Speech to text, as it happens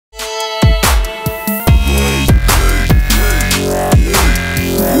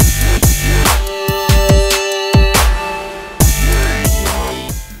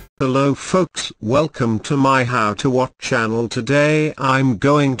Hello folks, welcome to my How to Watch channel. Today I'm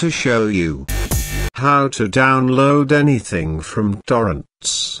going to show you how to download anything from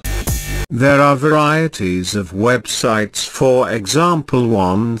torrents. There are varieties of websites, for example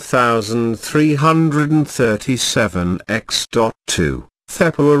 1337x.2,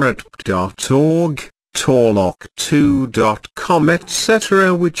 theporrent.org, torlock2.com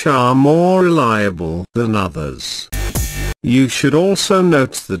etc., which are more reliable than others. You should also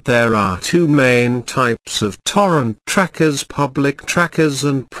note that there are two main types of torrent trackers: public trackers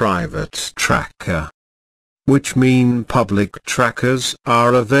and private tracker. Which mean public trackers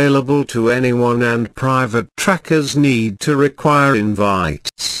are available to anyone and private trackers need to require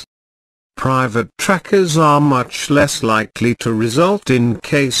invites. Private trackers are much less likely to result in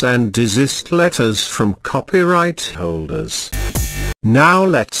cease and desist letters from copyright holders. Now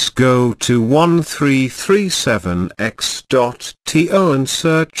let's go to 1337x.to and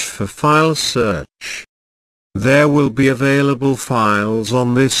search for file search. There will be available files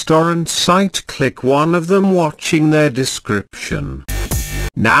on this torrent site. Click one of them watching their description.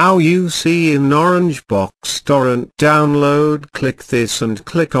 Now you see in orange box torrent download. Click this and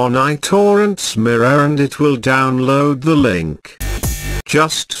click on iTorrents mirror and it will download the link.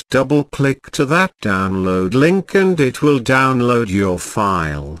 Just double click to that download link and it will download your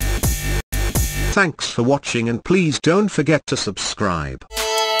file. Thanks for watching and please don't forget to subscribe.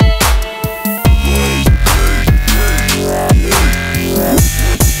 Yeah.